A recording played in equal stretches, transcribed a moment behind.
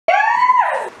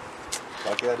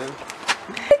Yeah, dude. Oh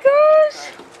my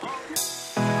gosh!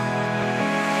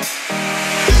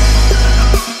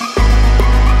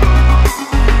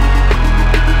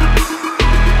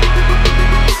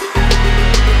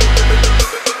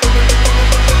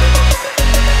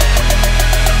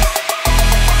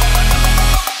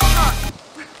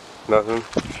 Nothing.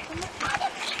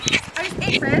 I just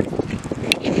ate, Fred.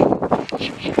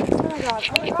 Oh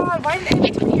my god, why didn't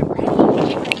anybody get ready?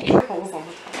 Holes on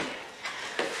the top.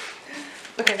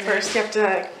 Okay, first you have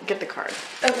to get the card.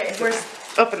 Okay, where's...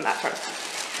 Open that card.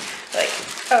 Like,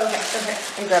 Oh, okay.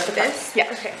 and grab the This? Yeah.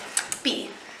 Okay.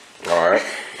 B. Alright.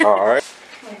 Alright.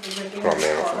 Come on,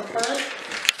 man.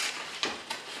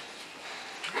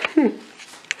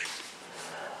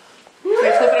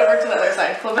 Wait, flip it over to the other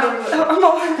side. Flip it over to the other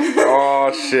side.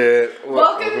 Oh shit.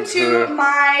 Welcome to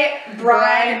my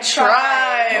bride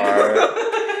tribe. Alright.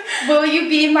 Will you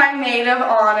be my maid of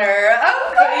honor?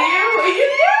 Okay.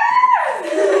 Yay!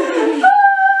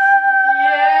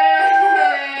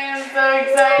 I'm so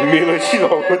excited. Mila, she's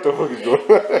all, what the fuck is going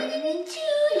on?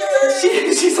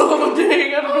 She's all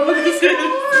dang, I don't know what this is.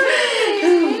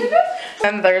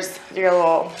 And there's your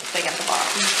little thing at the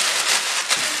bottom.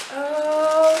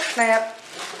 Oh snap.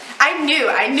 I knew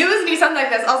it was gonna be something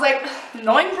like this. I was like,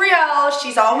 knowing Brielle,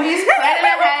 she's always planning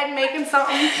ahead, making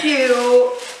something cute.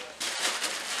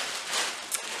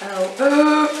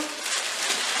 Oh.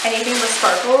 Anything with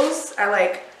sparkles, I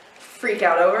like freak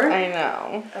out over. I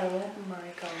know. Oh my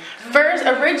god. First,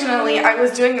 originally, I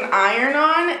was doing an iron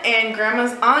on, and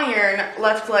Grandma's iron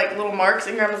left like little marks,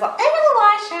 and Grandma's like, I want to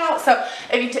wash out. So,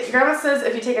 if you Grandma says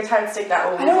if you take a Tide stick, that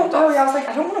will I don't know. I was like,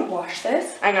 I don't want to wash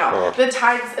this. I know. Oh. A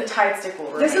Tide stick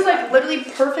will This is like literally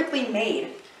perfectly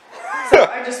made. So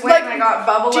I just went and I got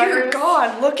bubble Dear letters.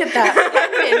 God, look at that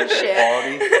penmanship.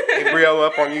 Quality. Hey, Brielle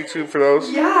up on YouTube for those.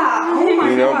 Yeah. Oh my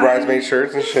You know, God. bridesmaid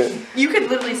shirts and shit. You could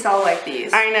literally sell like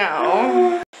these. I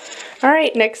know.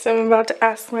 Alright, next I'm about to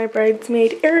ask my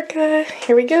bridesmaid, Erica.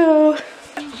 Here we go.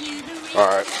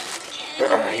 Alright.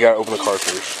 You gotta open the card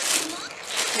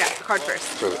first. Yeah, card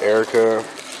first. So it's Erica.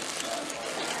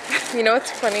 You know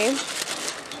what's funny?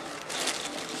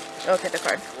 Okay, the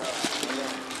card.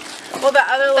 Well, the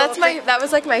other little That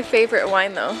was like my favorite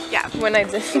wine though. Yeah. When I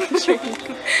did drink.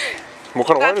 What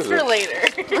kind of wine That's is for it? later.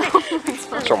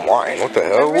 Some wine. What the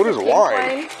hell? What is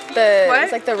wine? What?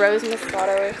 It's like the rose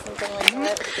moscato or something like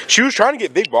that. She was trying to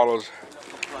get big bottles.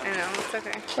 I know, it's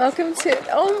okay. Welcome to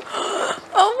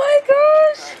oh my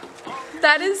gosh.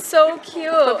 That is so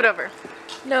cute. Flip it over.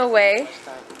 No way.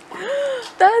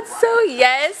 That's so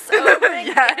yes. Oh my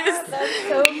Yes. God, that's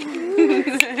so cute.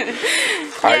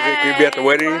 Isaac, you'll be at the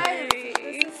wedding. Right.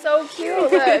 This is so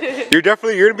cute. Look. You're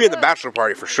gonna be at the bachelor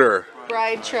party for sure.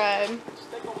 Bride tribe.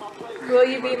 Will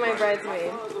you be my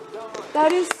bridesmaid?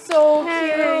 That is so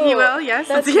cute. You will? Yes.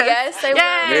 That's yes. I will.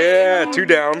 Yeah, 2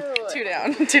 down. 2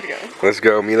 down. 2 to go. Let's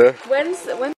go, Mila. When?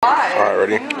 Alright,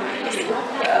 ready?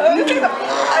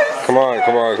 Come on,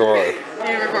 come on, come on.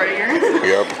 Are you recording here?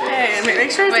 Yep. Hey,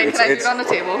 make sure can I do it on the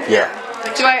table? Yeah.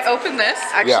 Do I open this?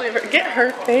 Actually, get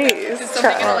her face. Is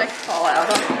something gonna like fall out?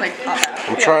 Like pop out?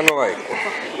 I'm trying to like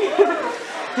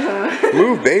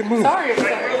move, babe, move. Sorry.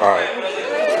 Alright.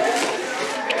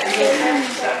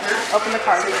 Open the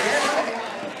card.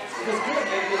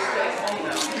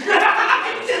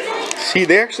 See,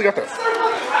 they actually got the.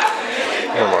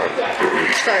 Never mind.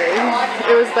 Sorry.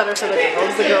 It was better for the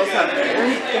girls. The girls have better.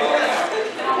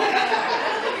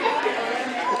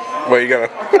 Wait, you gotta.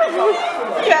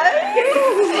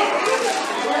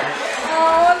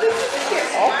 Oh, this is cute.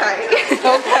 Okay.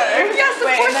 Okay. Yes, of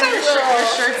course Your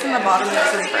shirt's in the bottom that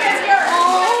says friends.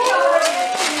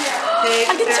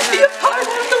 I get to be a part of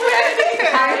the wedding.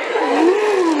 Hi.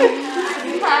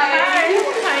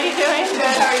 How you doing?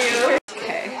 Good. How are you?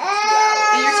 Okay.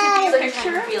 You're taking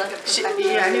a picture?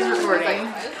 Yeah, he's recording.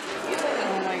 Oh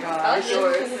my gosh. I like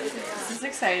yours. This is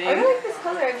exciting. I like this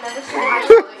color. I've never seen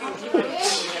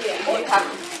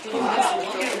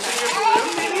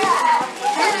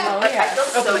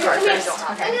Open the card first. Oh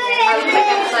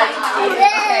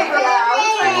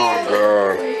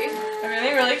god.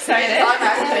 I'm really excited.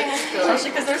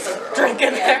 Especially because there's a drink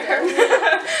in there.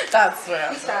 That's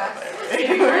what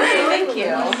Thank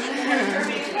you.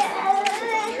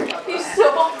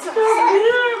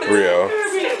 Rio.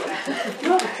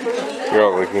 You're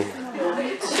all looking.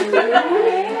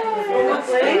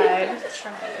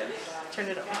 Turn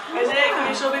it over. Isaac, can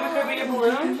you show me before we get a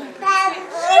balloon?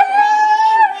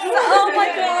 Oh my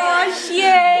gosh,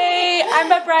 yay!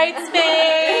 I'm a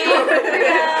bridesmaid!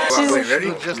 Wait, ready?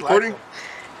 Just recording?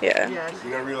 Yeah. You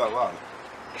gotta read out loud.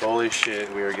 Holy shit,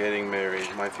 we are getting married.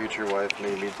 My future wife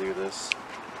made me do this.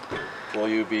 Will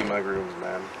you be my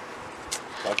groomsman?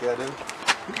 Like that, dude?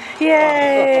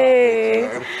 Yay!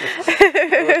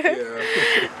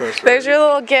 There's your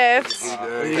little gifts. You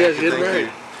guys get married?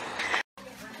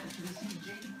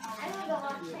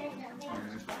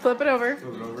 Flip it over.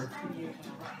 Flip it over.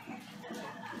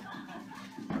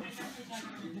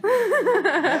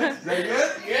 Is that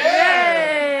good?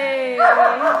 Yay!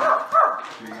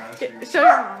 Show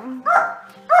your mom.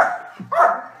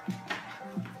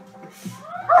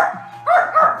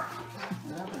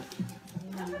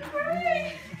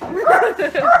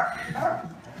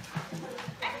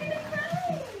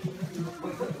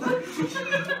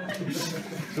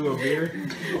 A little beer.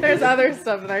 There's other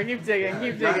stuff in there. Keep digging.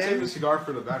 Keep Gotta save digging. the cigar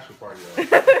for the bachelor party, though.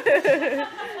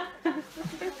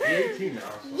 You're 18 now. So.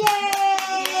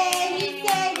 Yay! He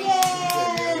said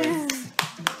yes!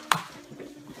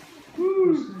 A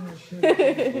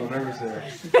little nervous there.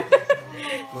 A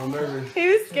little nervous. He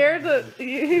was scared that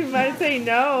he might say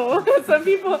no. Some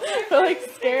people are like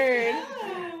scared.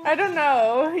 I don't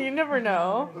know. You never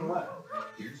know.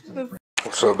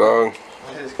 What's up, dog?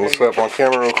 What's up on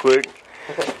camera real quick?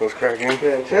 What's cracking? What's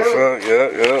up?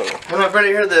 Yeah. I'm not ready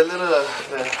to hear the little.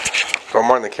 Don't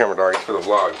mind the camera, dog. It's for the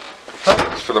vlog.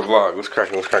 It's for the vlog. What's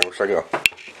cracking? What's cracking? What's cracking?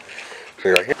 So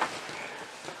you got here.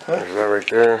 There's that right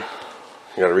there.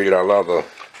 You gotta read it out loud, though.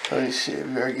 Holy shit,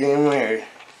 we are getting married.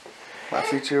 My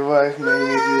future wife made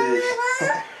me do this.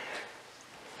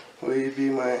 Will you be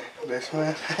my best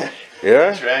man?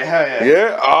 Yeah? That's right, hell yeah.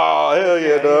 Yeah? Oh, hell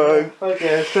yeah, dog. Okay,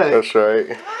 that's right. That's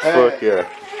right. Fuck yeah.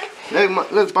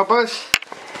 Look, papas.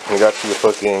 We got you the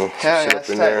fucking Hell shit yeah, up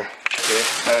in that's there.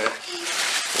 Okay,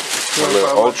 A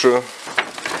little ultra.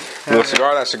 Little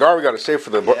cigar. That cigar we gotta save for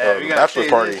the bachelor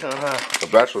party. The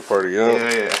bachelor party, yeah.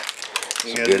 Yeah.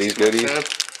 Some goodies. Yeah,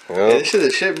 Yeah. this is a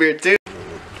shit beer too.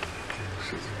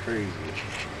 Shit's crazy.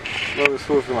 No, this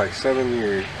fool for like 7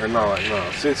 years. Or no,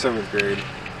 6th, 7th grade.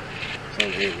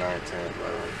 7, 8, 9, 10, 11,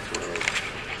 12.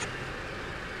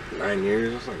 9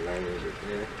 years? That's like 9 years right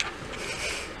there.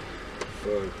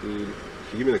 Fuck, dude.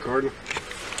 Can you give me the card?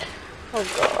 Oh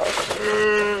gosh.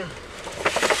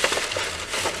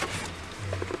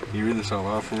 Can you read this out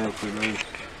loud for me real quick, man?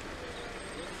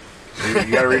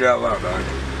 You gotta read it out loud, dog.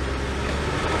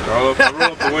 Roll up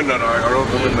the window, dog. Roll up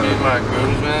the window. My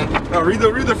groomsmen. No, read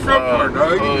the front part,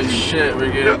 dog. Holy shit,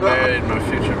 we're getting married. My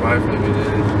future wife let me do this.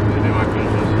 We'll be my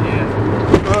groomsmen. Yeah.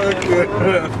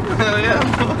 Hell yeah.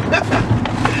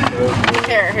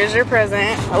 Here's your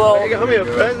present. A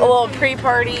little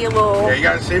pre-party, a little. Yeah, you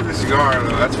gotta save the cigar,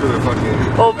 though. That's for the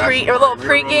fucking. little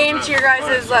pre-game to your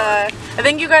guys'. I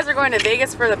think you guys are going to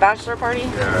Vegas for the bachelor party.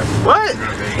 Yeah. What?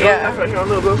 Yeah.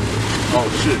 Oh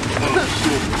shit.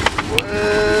 What?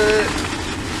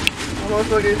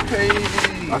 Motherfucker's crazy.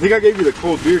 I think I gave you the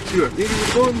cold beer too. I think it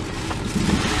was cold.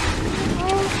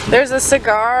 There's a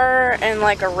cigar and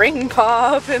like a ring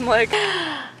pop and like.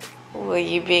 Will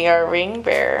you be our ring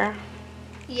bearer?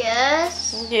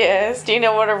 Yes. Yes. Do you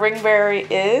know what a ring bearer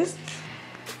is?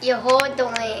 You hold the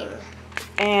ring.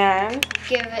 And.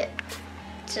 Give it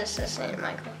to St.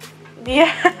 Michael.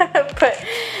 Yeah, but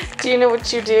do you know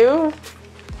what you do?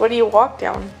 What do you walk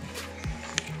down?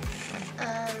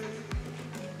 A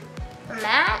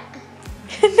mat?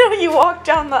 No, you walk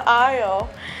down the aisle.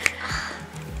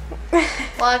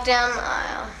 Walk down the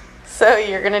aisle. So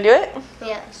you're gonna do it?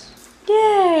 Yes.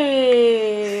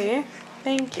 Yay!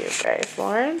 Thank you, guys,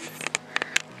 Lawrence.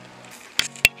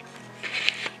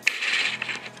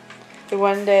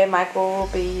 One day, Michael will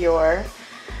be your,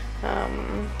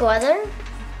 Brother?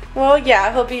 well,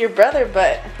 yeah, he'll be your brother,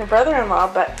 but your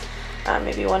brother-in-law, but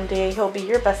maybe one day he'll be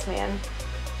your best man.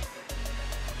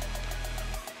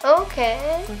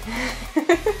 Okay.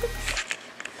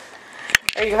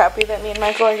 Are you happy that me and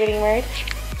Michael are getting married?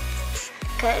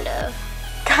 Kind of.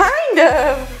 Kind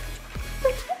of.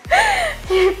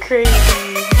 You're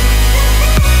crazy.